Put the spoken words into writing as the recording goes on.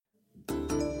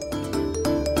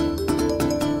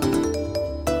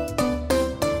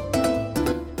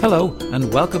Hello,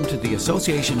 and welcome to the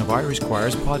Association of Irish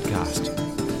Choirs podcast.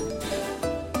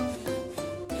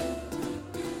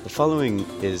 The following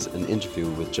is an interview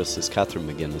with Justice Catherine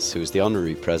McGuinness, who is the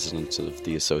Honorary President of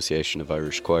the Association of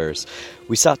Irish Choirs.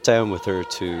 We sat down with her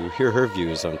to hear her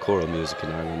views on choral music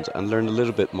in Ireland and learn a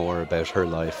little bit more about her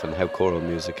life and how choral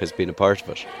music has been a part of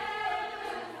it.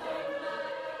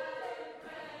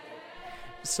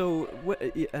 So,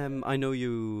 I know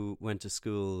you went to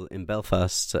school in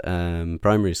Belfast,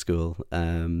 primary school.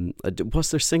 Was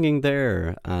there singing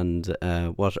there, and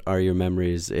what are your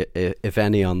memories, if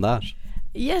any, on that?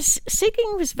 Yes,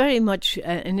 singing was very much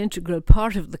an integral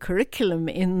part of the curriculum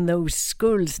in those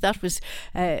schools. That was,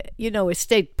 a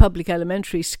state public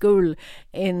elementary school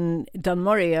in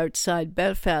Dunmurry outside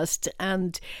Belfast,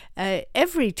 and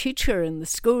every teacher in the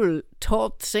school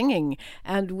taught singing,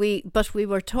 but we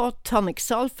were taught tonic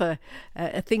solfa,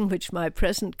 a thing which my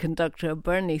present conductor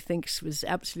Bernie thinks was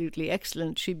absolutely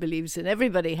excellent. She believes in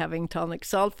everybody having tonic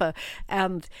solfa,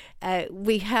 and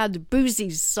we had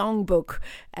Boozy's songbook,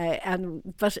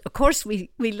 but of course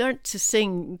we learnt to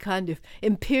sing kind of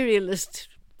imperialist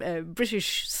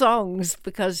British songs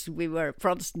because we were a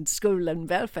Protestant school in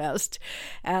Belfast,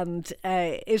 and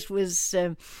it was.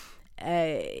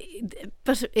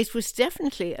 But it was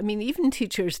definitely, even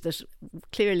teachers that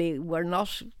clearly were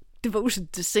not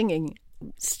devoted to singing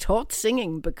taught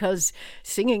singing, because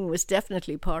singing was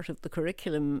definitely part of the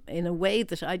curriculum in a way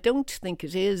that I don't think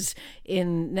it is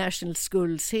in national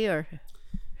schools here.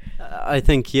 I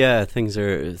think, things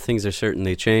are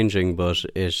certainly changing, but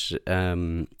it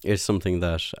is something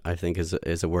that I think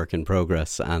is a work in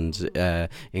progress, and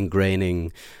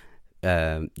ingraining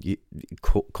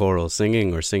choral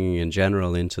singing or singing in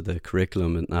general into the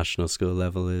curriculum at national school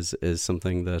level is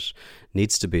something that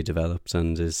needs to be developed,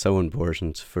 and is so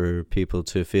important for people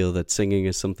to feel that singing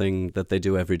is something that they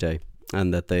do every day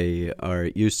and that they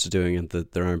are used to doing, and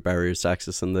that there aren't barriers to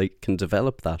access, and they can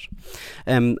develop that.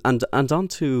 And on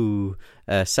to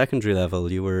secondary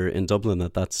level, you were in Dublin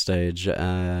at that stage.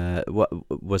 What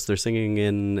was there singing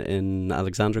in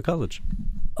Alexandra College?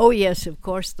 Oh yes, of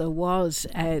course there was.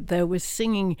 There was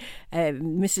singing.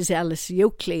 Mrs. Alice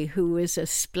Yoakley, who is a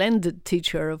splendid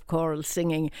teacher of choral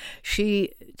singing,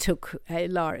 she took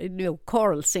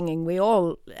choral singing. We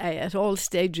all, at all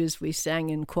stages, we sang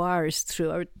in choirs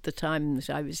throughout the time that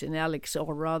I was in Alex,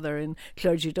 or rather in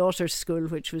Clergy Daughters School,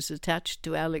 which was attached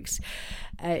to Alex.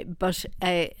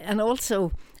 And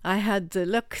also I had the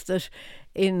luck that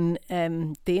in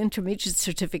the intermediate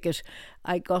certificate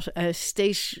I got a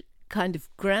state kind of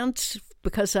grant,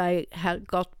 because I had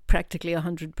got practically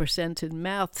 100% in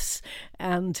maths,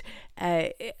 and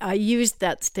I used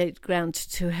that state grant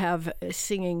to have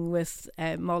singing with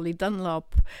Molly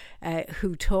Dunlop,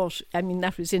 who taught.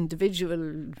 That was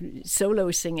individual solo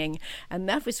singing, and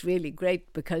that was really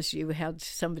great because you had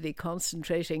somebody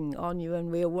concentrating on you,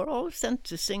 and we were all sent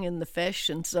to sing in the feis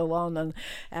and so on, and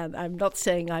I'm not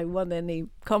saying I won any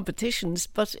competitions,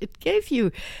 but it gave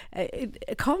you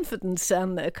a confidence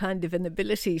and a kind of an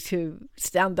ability to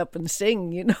stand up and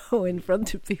sing, in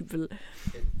front of people.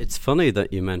 It's funny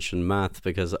that you mentioned math,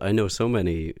 because I know so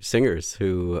many singers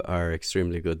who are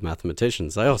extremely good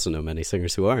mathematicians. I also know many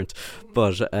singers who aren't.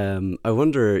 But I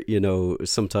wonder,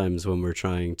 sometimes when we're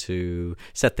trying to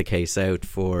set the case out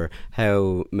for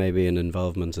how maybe an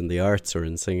involvement in the arts or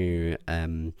in singing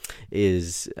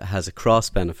has a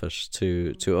cross benefit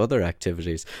to other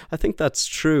activities. I think that's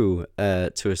true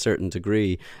to a certain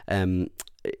degree.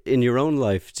 In your own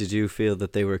life, did you feel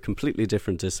that they were completely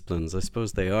different disciplines? I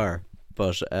suppose they are,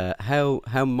 but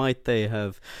how might they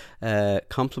have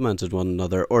complemented one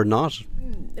another, or not?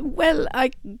 Well,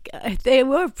 they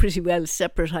were pretty well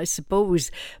separate, I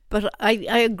suppose, but I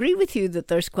agree with you that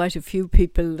there's quite a few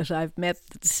people that I've met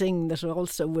that sing that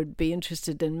also would be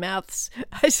interested in maths.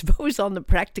 I suppose on the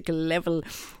practical level,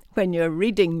 when you're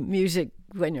reading music,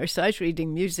 when you're sight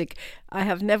reading music, I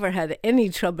have never had any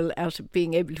trouble out of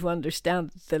being able to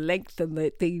understand the length and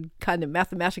the kind of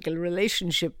mathematical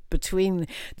relationship between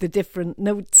the different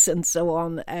notes and so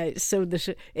on, so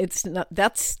that it's not,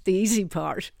 that's the easy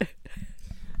part.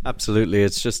 Absolutely,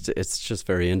 it's just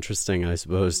very interesting, I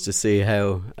suppose, to see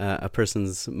how a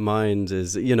person's mind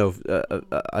is.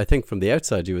 I think from the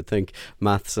outside you would think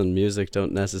maths and music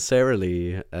don't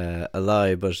necessarily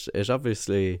ally, but it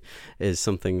obviously is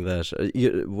something that.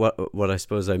 What I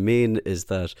suppose I mean is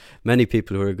that many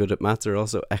people who are good at maths are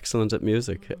also excellent at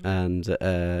music, and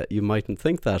you mightn't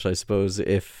think that, I suppose,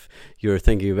 if you're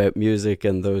thinking about music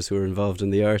and those who are involved in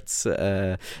the arts.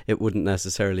 It wouldn't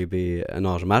necessarily be an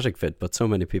automatic fit, but so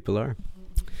many people are.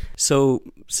 So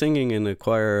singing in a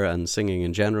choir and singing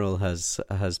in general has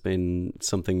been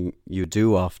something you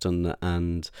do often,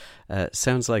 and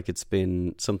sounds like it's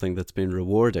been something that's been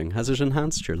rewarding. Has it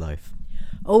enhanced your life?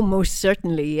 Oh, most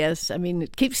certainly, yes. I mean,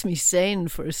 it keeps me sane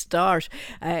for a start.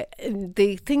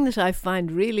 The thing that I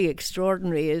find really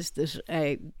extraordinary is that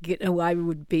I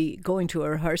would be going to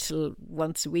a rehearsal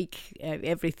once a week,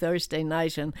 every Thursday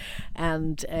night,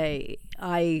 and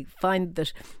I find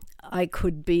that I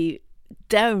could be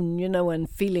down, and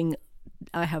feeling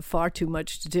I have far too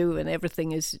much to do, and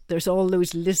there's all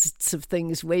those lists of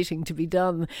things waiting to be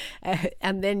done,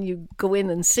 and then you go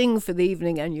in and sing for the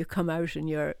evening, and you come out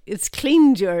and it's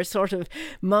cleaned your sort of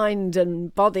mind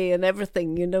and body and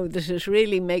everything, that it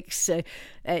really makes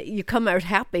you come out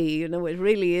happy. It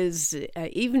really is,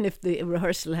 even if the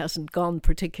rehearsal hasn't gone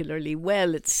particularly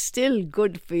well, it's still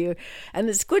good for you, and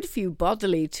it's good for you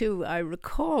bodily too. I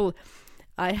recall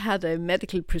I had a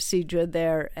medical procedure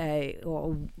there. I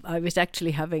was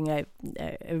actually having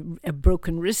a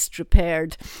broken wrist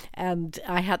repaired, and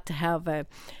I had to have a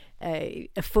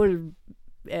full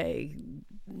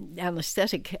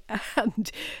anaesthetic,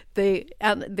 and the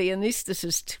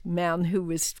anaesthetist man, who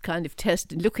was kind of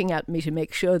looking at me to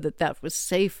make sure that was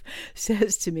safe,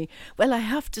 says to me, "Well, I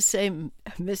have to say,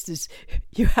 Mrs.,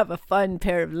 you have a fine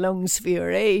pair of lungs for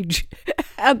your age."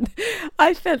 And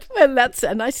I felt,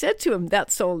 and I said to him,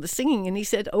 "That's all the singing." And he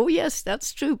said, "Oh yes,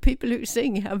 that's true. People who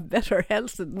sing have better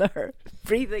health in their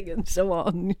breathing and so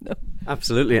on."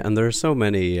 Absolutely, and there are so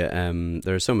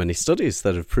many studies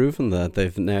that have proven that.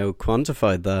 They've now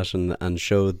quantified that and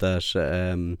showed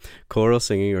that choral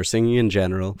singing, or singing in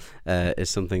general,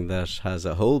 is something that has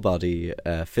a whole body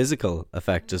physical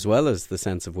effect, as well as the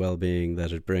sense of well-being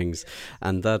that it brings.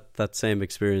 And that same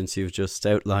experience you've just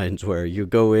outlined, where you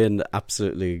go in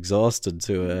absolutely exhausted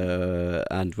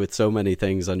and with so many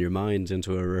things on your mind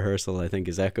into a rehearsal, I think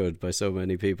is echoed by so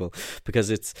many people, because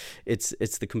it's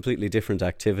the completely different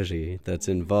activity that's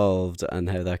involved, and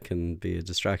how that can be a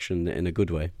distraction in a good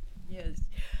way.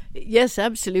 Yes,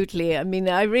 absolutely. I mean,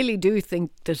 I really do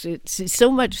think that it's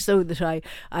so much so that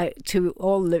at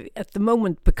the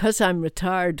moment, because I'm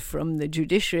retired from the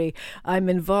judiciary, I'm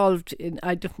involved in,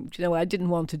 I didn't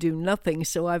want to do nothing,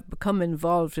 so I've become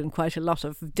involved in quite a lot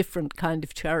of different kind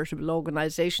of charitable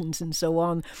organisations and so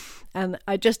on. And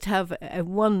I just have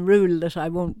one rule that I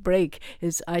won't break,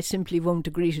 is I simply won't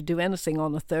agree to do anything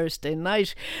on a Thursday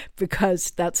night,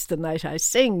 because that's the night I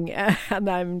sing, and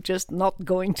I'm just not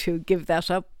going to give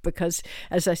that up, because,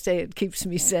 as I say, it keeps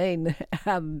me sane,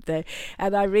 and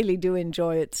I really do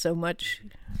enjoy it so much.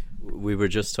 We were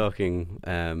just talking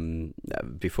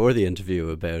before the interview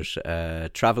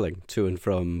about travelling to and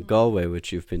from Galway,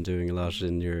 which you've been doing a lot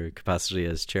in your capacity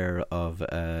as chair of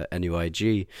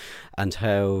NUIG, and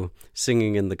how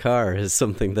singing in the car is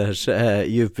something that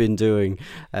you've been doing.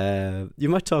 You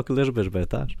might talk a little bit about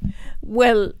that.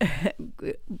 Well,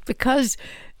 because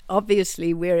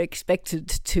obviously we're expected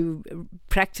to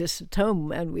practice at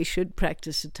home, and we should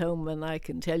practice at home, and I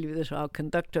can tell you that our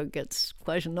conductor gets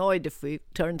quite annoyed if it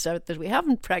turns out that we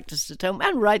haven't practiced at home,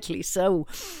 and rightly so.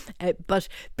 But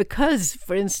because,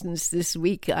 for instance, this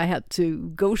week I had to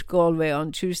go to Galway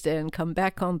on Tuesday and come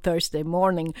back on Thursday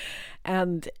morning,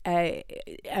 and I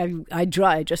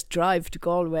just drive to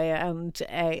Galway, and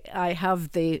I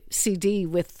have the CD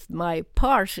with my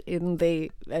part in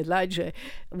the Elijah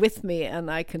with me,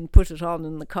 and I can put it on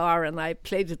in the car, and I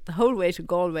played it the whole way to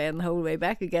Galway and the whole way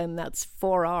back again. That's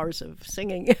 4 hours of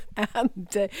singing,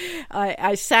 and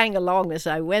I sang along as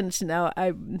I went. Now,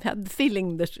 I had the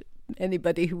feeling that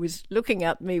anybody who was looking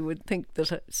at me would think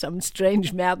that some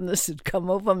strange madness had come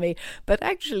over me, but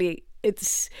actually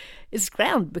it's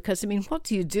grand, because I mean, what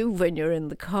do you do when you're in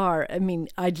the car? I mean,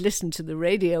 I'd listen to the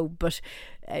radio, but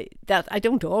that I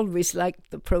don't always like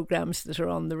the programs that are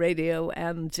on the radio,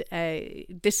 and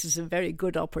this is a very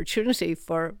good opportunity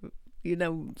for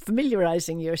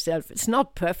familiarizing yourself. It's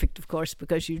not perfect, of course,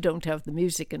 because you don't have the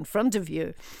music in front of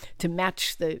you to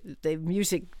match the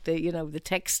music, the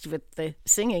text with the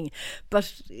singing.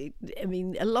 But I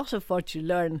mean, a lot of what you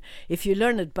learn, if you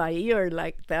learn it by ear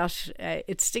like that,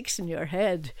 it sticks in your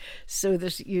head, so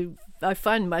that I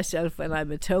find myself, when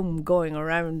I'm at home, going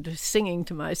around singing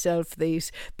to myself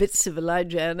these bits of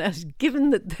Elijah, and as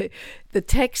given that the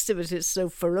text of it is so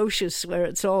ferocious, where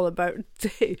it's all about,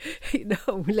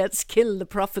 let's kill the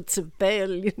prophets of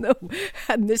Baal,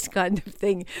 and this kind of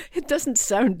thing, it doesn't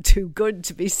sound too good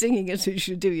to be singing it as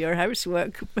you do your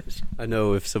housework. But I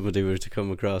know if somebody were to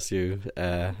come across you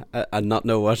and not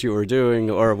know what you were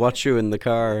doing, or watch you in the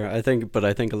car, I think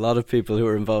a lot of people who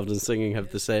are involved in singing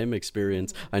have the same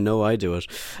experience. I know I do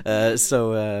it.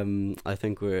 So I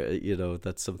think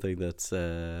that's something that's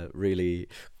really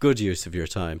good use of your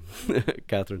time,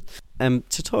 Catherine.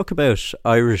 To talk about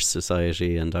Irish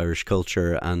society and Irish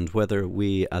culture and whether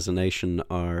we as a nation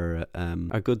are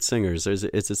good singers,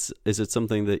 is it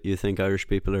something that you think Irish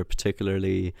people are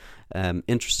particularly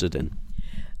interested in?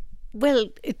 Well,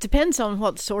 it depends on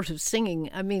what sort of singing.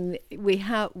 I mean,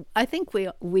 I think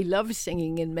we love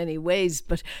singing in many ways,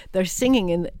 but they're singing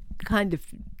in kind of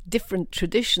different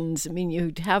traditions. I mean,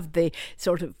 you'd have the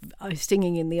sort of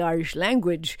singing in the Irish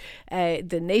language,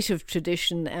 the native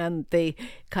tradition, and the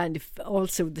kind of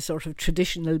also the sort of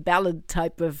traditional ballad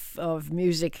type of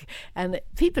music. And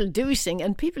people do sing,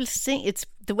 and people sing. It's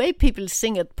the way people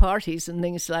sing at parties and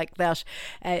things like that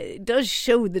does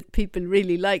show that people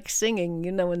really like singing,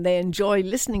 and they enjoy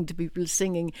listening to people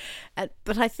singing.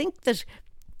 But I think that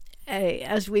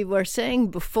as we were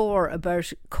saying before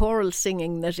about choral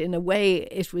singing, that in a way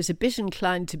it was a bit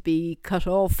inclined to be cut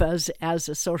off as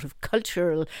a sort of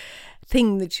cultural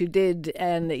thing that you did,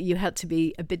 and you had to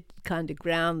be a bit kind of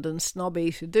grand and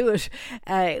snobby to do it.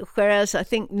 Whereas I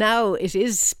think now it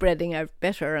is spreading out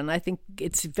better, and I think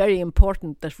it's very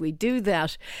important that we do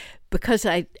that, because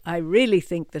I really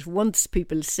think that once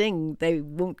people sing, they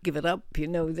won't give it up.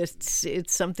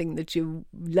 It's something that you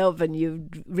love and you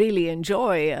really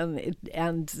enjoy,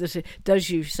 and that it does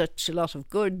you such a lot of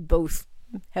good, both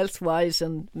health-wise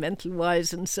and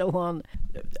mental-wise and so on.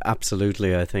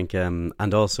 Absolutely, I think,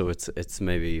 and also it's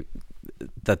maybe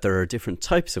that there are different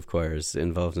types of choirs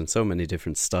involved in so many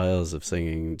different styles of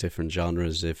singing, different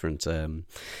genres, different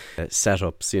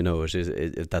setups.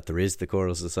 That there is the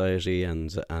choral society and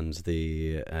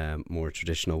the more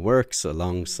traditional works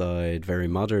alongside very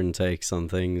modern takes on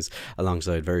things,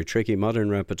 alongside very tricky modern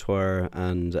repertoire,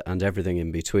 and everything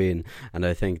in between. And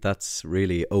I think that's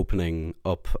really opening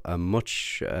up a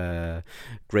much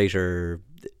greater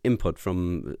input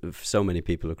from so many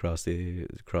people across the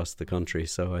country.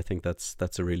 So I think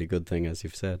that's a really good thing, as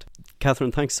you've said.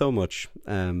 Catherine, thanks so much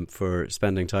for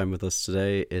spending time with us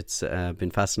today. It's been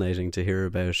fascinating to hear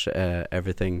about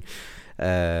everything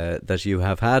that you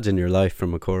have had in your life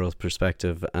from a choral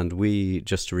perspective, and we,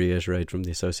 just to reiterate, from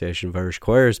the Association of Irish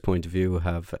Choirs point of view,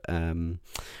 have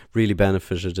really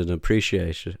benefited and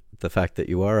appreciated the fact that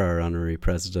you are our honorary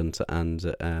president,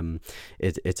 and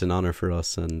it's an honour for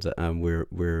us, and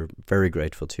we're very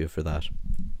grateful to you for that.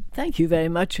 Thank you very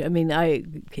much. I mean,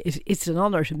 it's an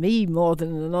honour to me more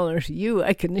than an honour to you,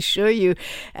 I can assure you.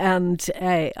 And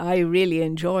I really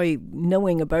enjoy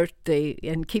knowing about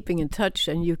and keeping in touch.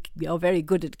 And you are very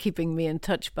good at keeping me in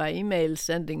touch by email,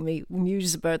 sending me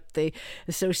news about the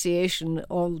association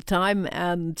all the time.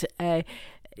 And I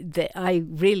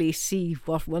really see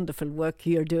what wonderful work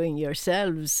you're doing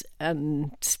yourselves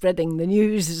and spreading the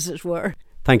news, as it were.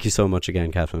 Thank you so much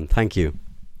again, Catherine. Thank you.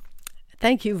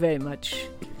 Thank you very much.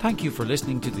 Thank you for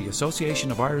listening to the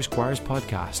Association of Irish Choirs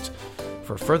podcast.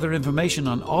 For further information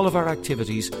on all of our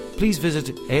activities, please visit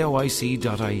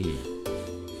aoic.ie.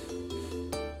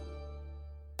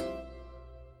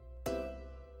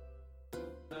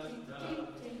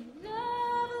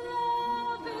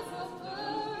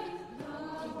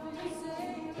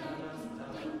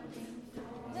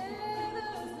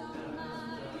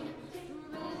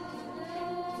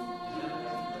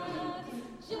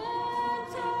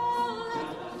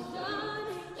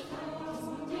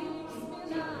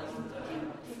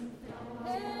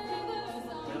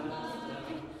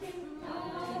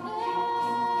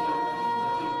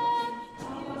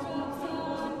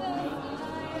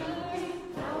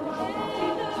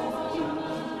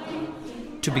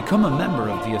 To become a member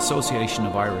of the Association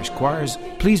of Irish Choirs,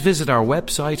 please visit our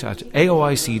website at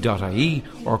aoic.ie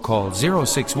or call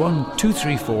 061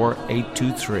 234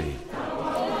 823.